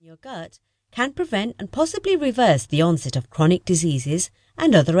your gut can prevent and possibly reverse the onset of chronic diseases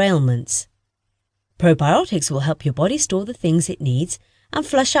and other ailments. Probiotics will help your body store the things it needs and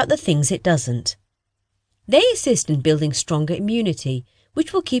flush out the things it doesn't. They assist in building stronger immunity,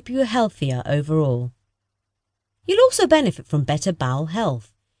 which will keep you healthier overall. You'll also benefit from better bowel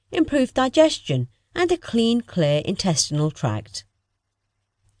health, improved digestion, and a clean, clear intestinal tract.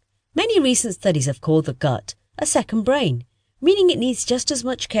 Many recent studies have called the gut a second brain, meaning it needs just as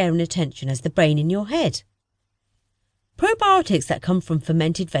much care and attention as the brain in your head. Probiotics that come from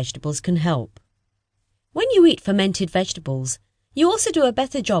fermented vegetables can help. When you eat fermented vegetables, you also do a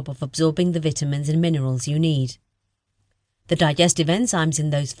better job of absorbing the vitamins and minerals you need. The digestive enzymes in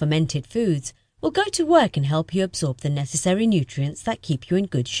those fermented foods will go to work and help you absorb the necessary nutrients that keep you in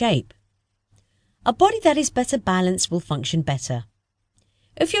good shape. A body that is better balanced will function better.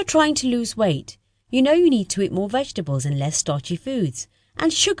 If you're trying to lose weight, you know you need to eat more vegetables and less starchy foods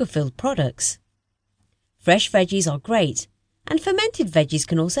and sugar-filled products. Fresh veggies are great, and fermented veggies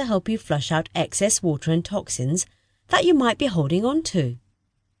can also help you flush out excess water and toxins that you might be holding on to.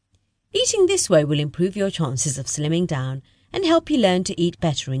 Eating this way will improve your chances of slimming down and help you learn to eat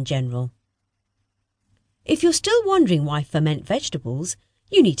better in general. If you're still wondering why ferment vegetables,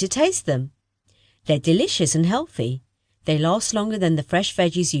 you need to taste them. They're delicious and healthy. They last longer than the fresh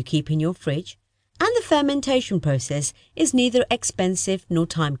veggies you keep in your fridge, and the fermentation process is neither expensive nor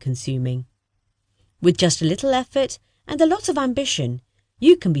time-consuming. With just a little effort and a lot of ambition,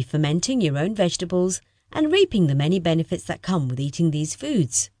 you can be fermenting your own vegetables and reaping the many benefits that come with eating these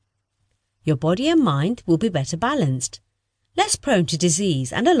foods. Your body and mind will be better balanced, less prone to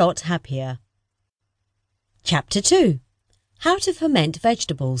disease, and a lot happier. Chapter 2. How to ferment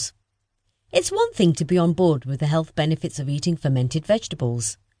vegetables. It's one thing to be on board with the health benefits of eating fermented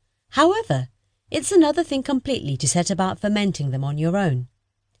vegetables. However, it's another thing completely to set about fermenting them on your own.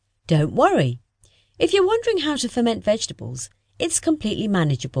 Don't worry. If you're wondering how to ferment vegetables, it's completely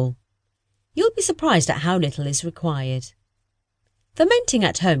manageable. You'll be surprised at how little is required. Fermenting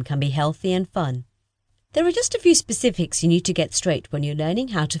at home can be healthy and fun. There are just a few specifics you need to get straight when you're learning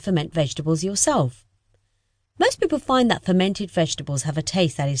how to ferment vegetables yourself. Most people find that fermented vegetables have a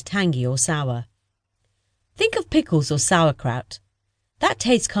taste that is tangy or sour. Think of pickles or sauerkraut. That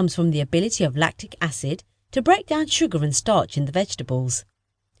taste comes from the ability of lactic acid to break down sugar and starch in the vegetables.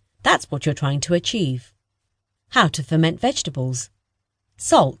 That's what you're trying to achieve. How to ferment vegetables.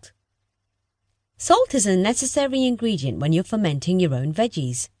 Salt. Salt is a necessary ingredient when you're fermenting your own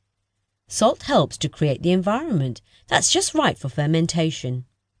veggies. Salt helps to create the environment that's just right for fermentation.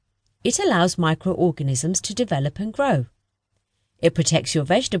 It allows microorganisms to develop and grow. It protects your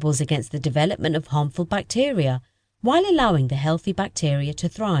vegetables against the development of harmful bacteria while allowing the healthy bacteria to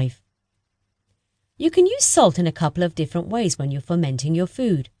thrive. You can use salt in a couple of different ways when you're fermenting your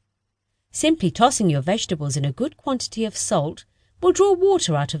food. Simply tossing your vegetables in a good quantity of salt will draw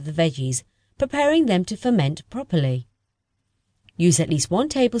water out of the veggies, preparing them to ferment properly. Use at least 1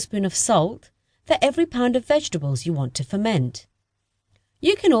 tablespoon of salt for every pound of vegetables you want to ferment.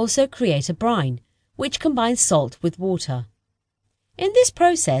 You can also create a brine, which combines salt with water. In this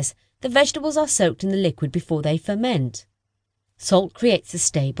process, the vegetables are soaked in the liquid before they ferment. Salt creates a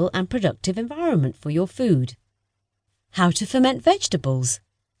stable and productive environment for your food. How to ferment vegetables.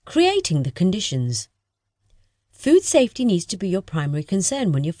 Creating the conditions. Food safety needs to be your primary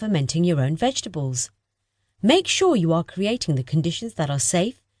concern when you're fermenting your own vegetables. Make sure you are creating the conditions that are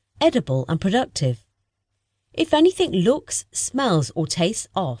safe, edible, and productive. If anything looks, smells, or tastes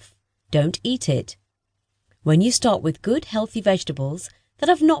off, don't eat it. When you start with good, healthy vegetables that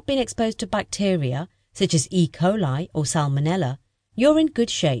have not been exposed to bacteria, such as E. coli or Salmonella, you're in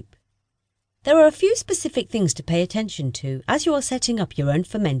good shape. There are a few specific things to pay attention to as you are setting up your own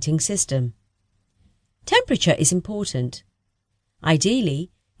fermenting system. Temperature is important.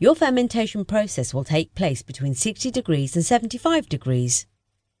 Ideally, your fermentation process will take place between 60 degrees and 75 degrees.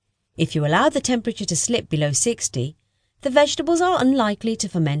 If you allow the temperature to slip below 60, the vegetables are unlikely to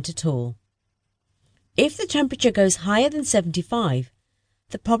ferment at all. If the temperature goes higher than 75,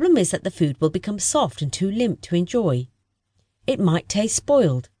 the problem is that the food will become soft and too limp to enjoy. It might taste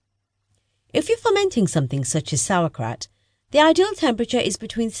spoiled. If you're fermenting something such as sauerkraut, the ideal temperature is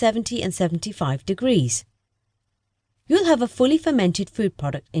between 70 and 75 degrees. You'll have a fully fermented food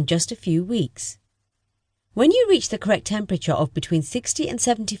product in just a few weeks. When you reach the correct temperature of between 60 and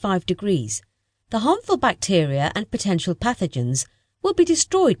 75 degrees, the harmful bacteria and potential pathogens will be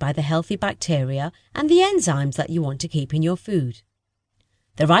destroyed by the healthy bacteria and the enzymes that you want to keep in your food.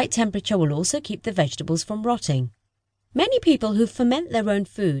 The right temperature will also keep the vegetables from rotting. Many people who ferment their own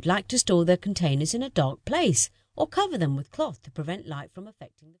food like to store their containers in a dark place or cover them with cloth to prevent light from affecting the